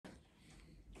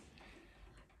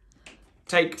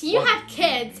Do you have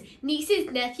kids,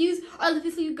 nieces, nephews, or other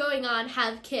people you're going on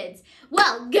have kids?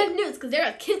 Well, good news, because they're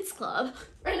a kids club.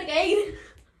 Renegade.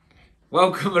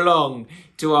 Welcome along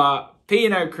to our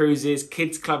P&O Cruises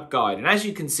Kids Club Guide. And as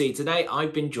you can see today,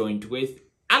 I've been joined with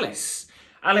Alice.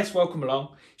 Alice, welcome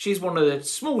along. She's one of the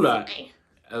smaller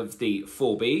of the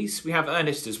 4Bs. We have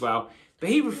Ernest as well, but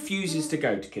he refuses to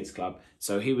go to Kids Club,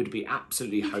 so he would be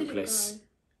absolutely hopeless.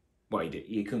 Well,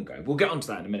 you couldn't go. We'll get onto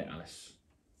that in a minute, Alice.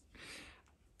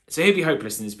 So he'll be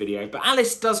hopeless in this video, but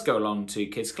Alice does go along to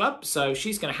Kids Club, so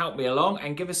she's going to help me along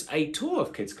and give us a tour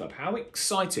of Kids Club. How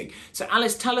exciting. So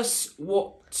Alice, tell us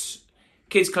what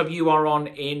Kids Club you are on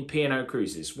in P&O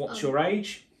Cruises. What's your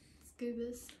age?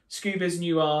 Scubas. Scubas, and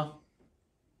you are?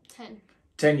 10.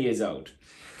 10 years old.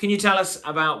 Can you tell us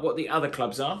about what the other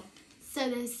clubs are? So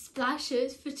there's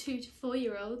Splashers for 2 to 4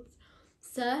 year olds,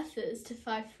 Surfers to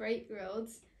 5 to 8 year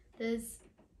olds, there's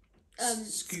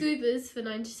Scubas for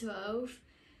 9 to 12,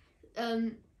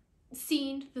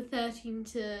 Scene for 13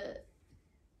 to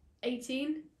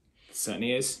 18.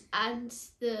 Certainly is. And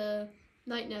the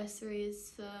night nursery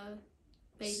is for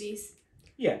babies.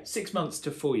 Yeah, 6 months to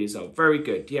 4 years old. Very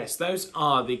good. Yes, those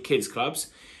are the kids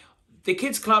clubs. The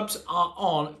kids clubs are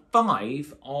on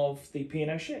 5 of the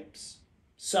P&O ships.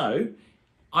 So,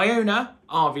 Iona,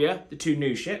 Arvia, the 2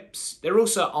 new ships. They're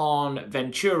also on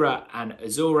Ventura and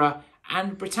Azura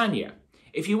and Britannia.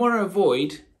 If you want to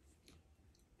avoid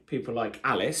people like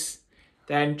Alice,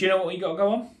 then do you know what you got to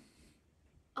go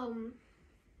on?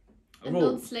 A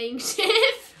non-slaying ship.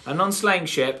 A non-slaying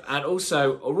ship, and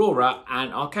also Aurora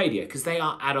and Arcadia, because they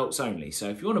are adults only. So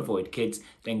if you want to avoid kids,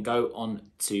 then go on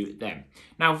to them.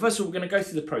 Now, first of all, we're going to go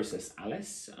through the process,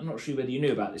 Alice. I'm not sure whether you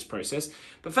knew about this process,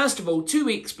 but first of all, 2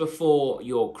 weeks before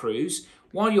your cruise,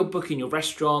 while you're booking your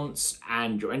restaurants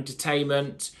and your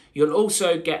entertainment, you'll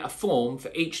also get a form for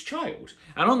each child.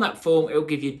 And on that form, it'll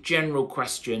give you general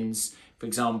questions. For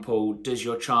example, does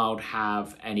your child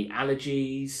have any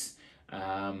allergies?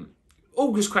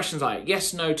 All just questions like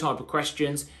yes, no type of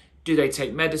questions. Do they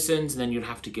take medicines? And then you'll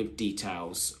have to give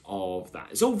details of that.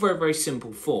 It's all very, very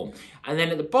simple form. And then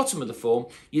at the bottom of the form,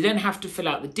 you then have to fill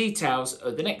out the details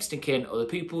of the next of kin or the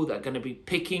people that are going to be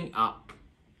picking up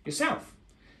yourself.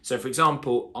 So for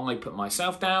example, I put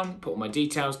myself down, put all my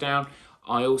details down.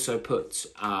 I also put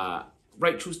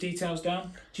Rachel's details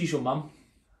down. She's your mum.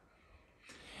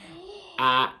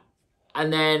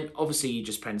 And then obviously you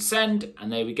just press send,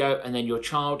 and there we go. And then your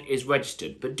child is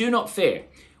registered. But do not fear.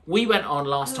 We went on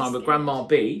last time with Grandma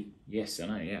B. Yes, I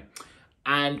know, yeah.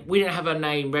 And we didn't have her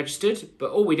name registered, but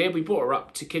all we did, we brought her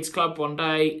up to Kids Club one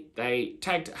day. They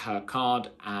tagged her card,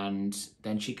 and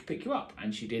then she could pick you up.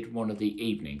 And she did one of the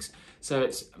evenings. So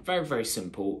it's a very, very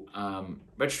simple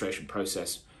registration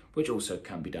process, which also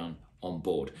can be done on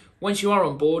board. Once you are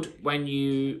on board, when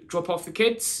you drop off the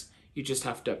kids, you just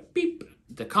have to beep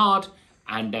the card,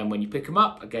 and then when you pick them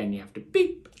up, again, you have to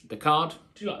beep the card.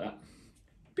 Do you like that?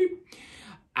 Beep.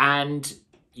 And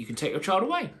you can take your child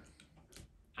away.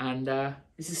 And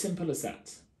it's as simple as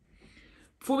that.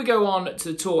 Before we go on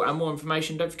to the tour and more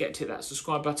information, don't forget to hit that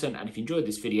subscribe button. And if you enjoyed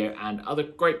this video and other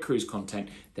great cruise content,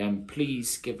 then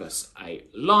please give us a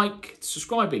like.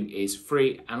 Subscribing is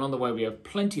free. And on the way, we have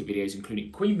plenty of videos,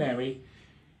 including Queen Mary,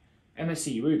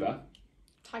 MSC Aruba,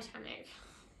 Titanic.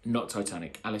 Not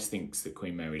Titanic. Alice thinks that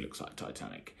Queen Mary looks like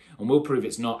Titanic. And we'll prove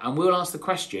it's not. And we'll ask the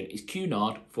question, is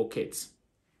Cunard for kids?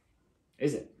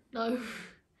 Is it? No.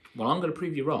 Well, I'm going to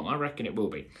prove you wrong. I reckon it will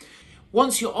be.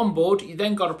 Once you're on board, you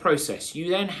then got a process. You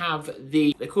then have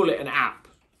they call it an app,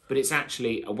 but it's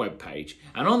actually a web page.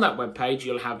 And on that web page,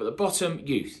 you'll have at the bottom,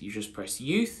 youth. You just press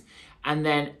youth. And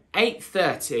then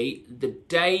 8:30 the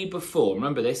day before,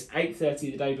 remember this, 8:30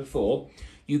 the day before,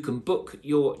 you can book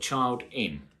your child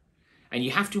in. And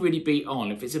you have to really be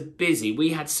on. If it's a busy,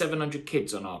 we had 700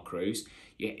 kids on our cruise.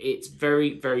 Yeah, it's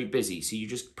very, very busy. So you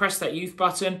just press that youth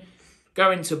button,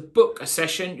 go into book a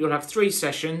session. You'll have 3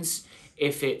 sessions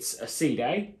if it's a sea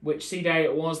day. Which sea day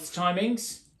it was, the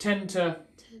timings? 10 to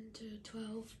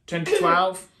 12. 10 to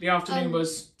 12. The afternoon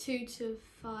was 2 to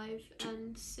 5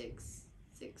 and 6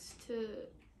 to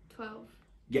 12.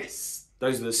 Yes,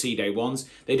 those are the sea day ones.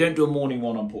 They don't do a morning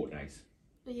one on port days.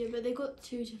 Yeah, but they got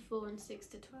 2 to 4 and 6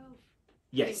 to 12.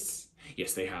 Yes,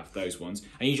 yes, they have those ones.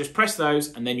 And you just press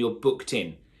those and then you're booked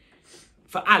in.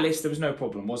 For Alice, there was no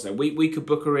problem, was there? We could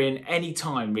book her in any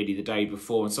time, really, the day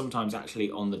before, and sometimes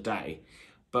actually on the day.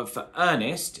 But for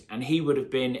Ernest, and he would have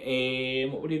been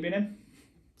in, what would he have been in?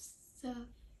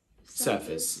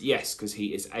 Surfers, yes, because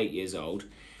he is 8 years old.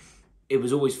 It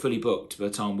was always fully booked by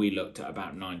the time we looked at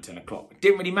about 9, 10 o'clock. It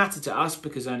didn't really matter to us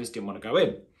because Ernest didn't want to go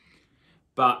in.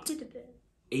 But did a bit.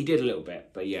 He did a little bit,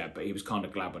 but yeah, but he was kind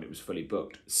of glad when it was fully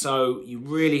booked. So you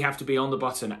really have to be on the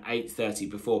button at 8:30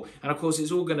 before. And of course,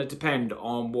 it's all going to depend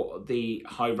on what the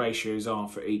high ratios are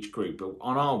for each group. But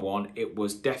on our one, it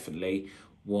was definitely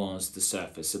was the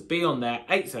surfers. So be on there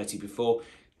 8:30 before.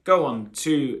 Go on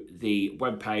to the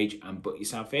webpage and book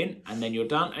yourself in, and then you're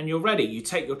done and you're ready. You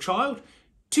take your child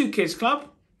to Kids Club,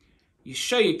 you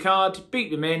show your card,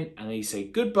 beat them in, and then you say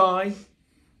goodbye.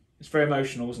 It's very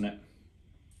emotional, isn't it?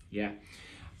 Yeah.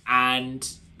 And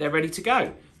they're ready to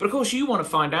go. But of course, you want to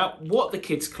find out what the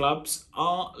kids' clubs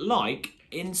are like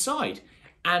inside.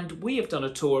 And we have done a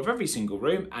tour of every single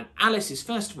room, and Alice is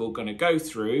first of all going to go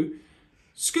through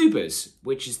Scubas,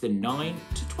 which is the 9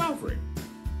 to 12 room.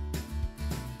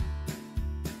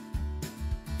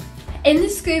 In the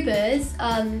Scubas,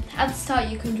 at the start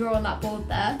you can draw on that board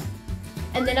there.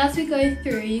 And then as we go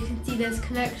through, you can see there's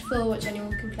Connect 4, which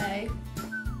anyone can play.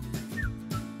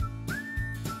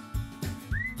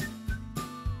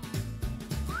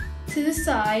 To the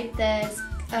side, there's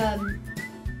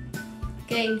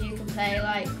games you can play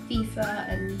like FIFA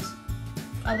and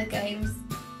other games.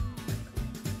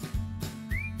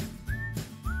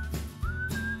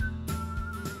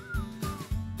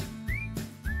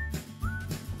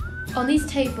 On these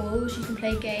tables, you can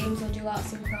play games or do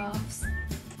arts and crafts.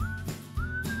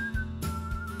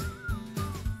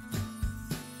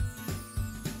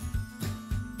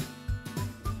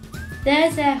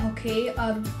 There's air hockey,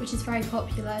 which is very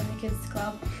popular in the kids'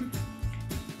 club.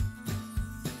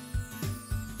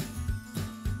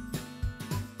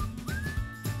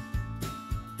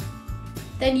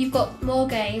 Then you've got more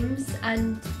games,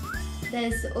 and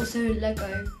there's also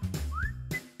Lego.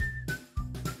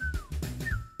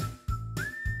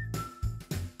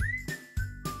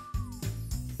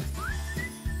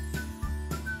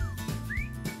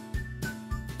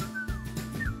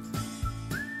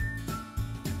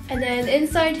 And then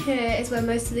inside here is where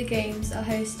most of the games are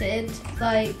hosted,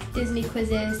 like Disney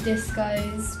quizzes,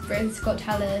 discos, Britain's Got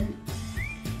Talent.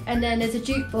 And then there's a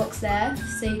jukebox there,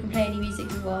 so you can play any music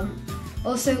you want.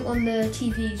 Also on the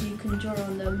TVs you can draw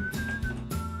on them.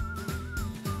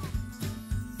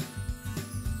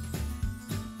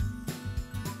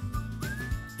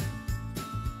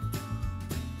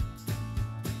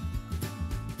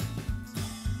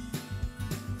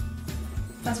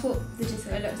 That's what the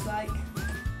disco looks like.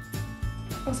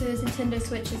 Also, there's Nintendo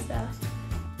Switches there.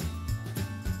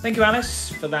 Thank you,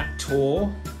 Alice, for that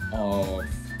tour of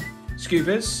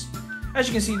Scubas. As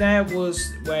you can see, there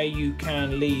was where you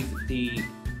can leave the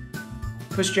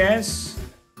pushchairs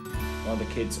while the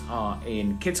kids are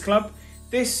in Kids Club.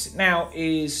 This now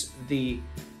is the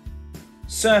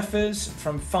surfers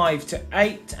from 5 to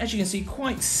 8. As you can see,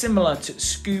 quite similar to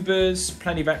Scubas,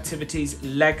 plenty of activities,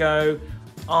 Lego,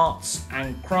 arts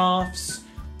and crafts.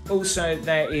 Also,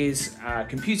 there is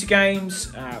computer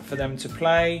games for them to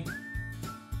play.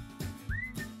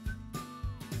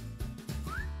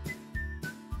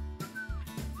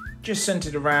 Just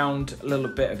centered around a little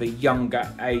bit of a younger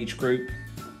age group.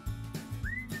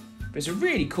 But it's a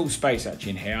really cool space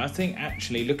actually in here. I think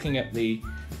actually looking at the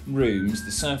rooms,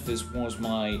 the surfers was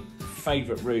my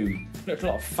favourite room. Looked a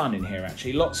lot of fun in here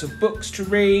actually. Lots of books to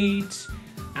read.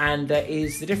 And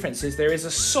the difference is there is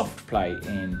a soft play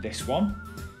in this one.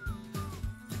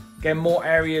 Again, more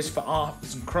areas for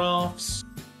arts and crafts.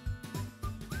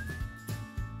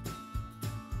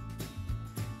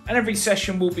 And every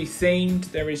session will be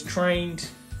themed. There is trained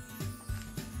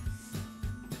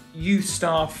youth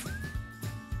staff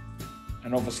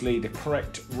and obviously the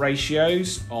correct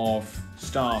ratios of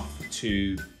staff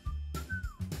to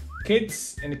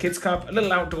kids in the Kids Club. A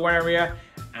little outdoor area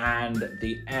and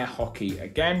the air hockey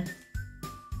again.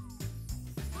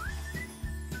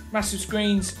 Massive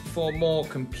screens for more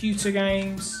computer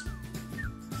games.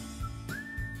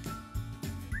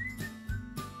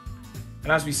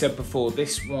 And as we said before,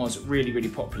 this was really, really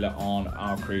popular on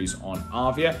our cruise on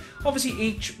Arvia. Obviously,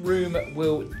 each room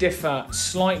will differ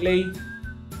slightly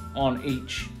on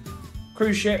each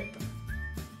cruise ship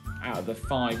out of the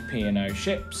 5 P&O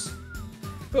ships.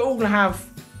 But all have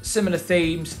similar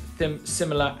themes,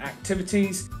 similar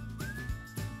activities.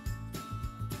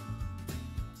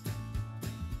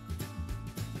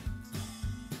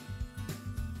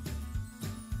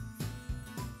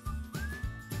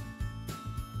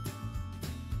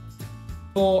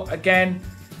 Again,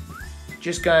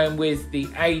 just going with the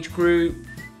age group,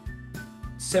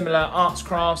 similar arts,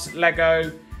 crafts,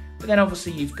 Lego, but then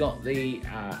obviously you've got the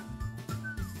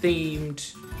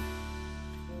themed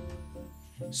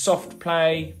soft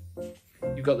play,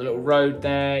 you've got the little road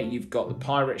there, you've got the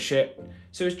pirate ship,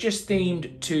 So it's just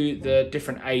themed to the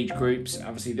different age groups.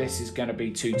 Obviously this is going to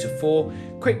be 2 to 4.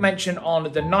 Quick mention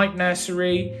on the night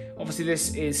nursery. Obviously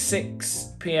this is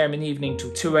 6 p.m. in the evening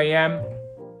till 2 a.m.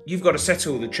 You've got to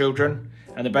settle the children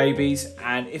and the babies,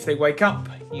 and if they wake up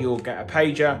you'll get a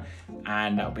pager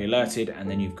and that'll be alerted, and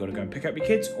then you've got to go and pick up your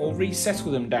kids or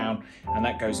resettle them down, and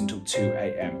that goes until 2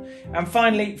 a.m. And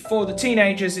finally, for the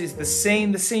teenagers is the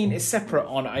scene. The scene is separate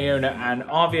on Iona and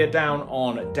Arvia down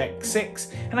on deck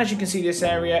 6, and as you can see this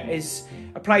area is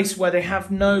a place where they have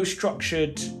no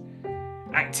structured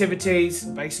activities.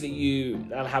 Basically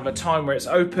they'll have a time where it's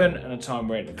open and a time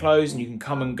where it's closed, and you can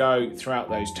come and go throughout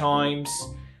those times.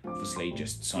 Obviously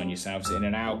just sign yourselves in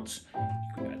and out.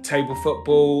 Table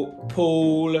football,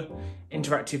 pool,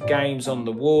 interactive games on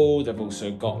the wall. They've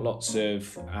also got lots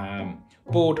of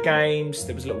board games.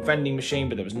 There was a little vending machine,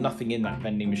 but there was nothing in that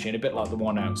vending machine, a bit like the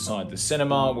one outside the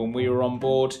cinema when we were on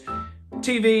board.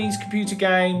 TVs, computer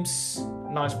games,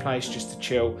 nice place just to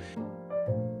chill.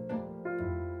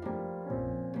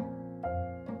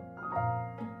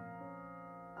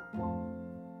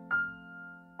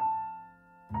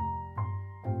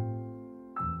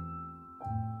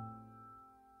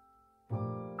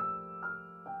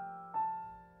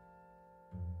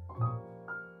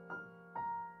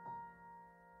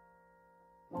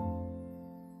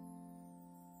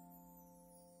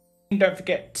 Don't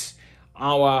forget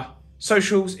our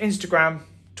socials, Instagram,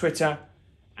 Twitter,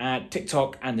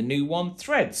 TikTok, and the new one,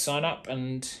 Threads. Sign up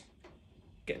and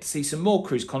get to see some more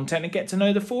cruise content and get to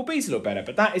know the 4Bs a little better.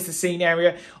 But that is the scene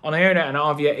area on Iona, and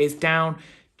Arvia is down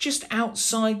just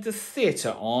outside the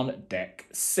theatre on deck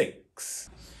 6.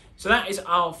 So that is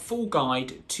our full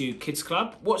guide to Kids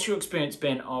Club. What's your experience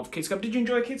been of Kids Club? Did you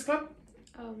enjoy Kids Club?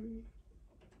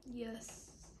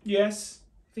 Yes. Yes,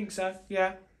 I think so.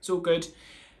 Yeah, it's all good.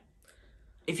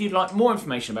 If you'd like more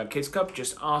information about Kids Club,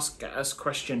 just ask us a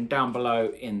question down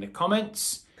below in the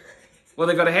comments. Well,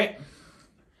 they've got to hit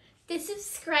the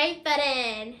subscribe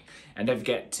button. And don't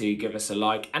forget to give us a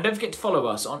like. And don't forget to follow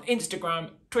us on Instagram,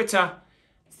 Twitter,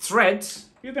 Threads.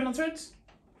 Have you been on Threads?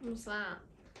 What's that?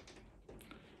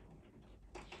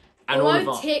 And all of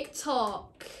our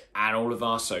TikTok. And all of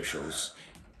our socials.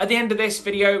 At the end of this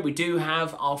video, we do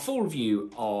have our full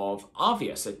review of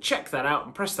Arvia, so check that out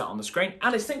and press that on the screen.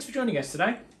 Alice, thanks for joining us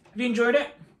today. Have you enjoyed it?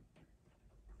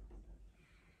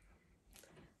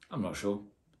 I'm not sure.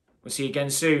 We'll see you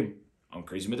again soon on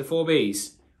Cruising with the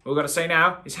 4Bs. All we've got to say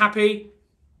now is happy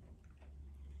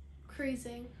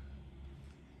cruising.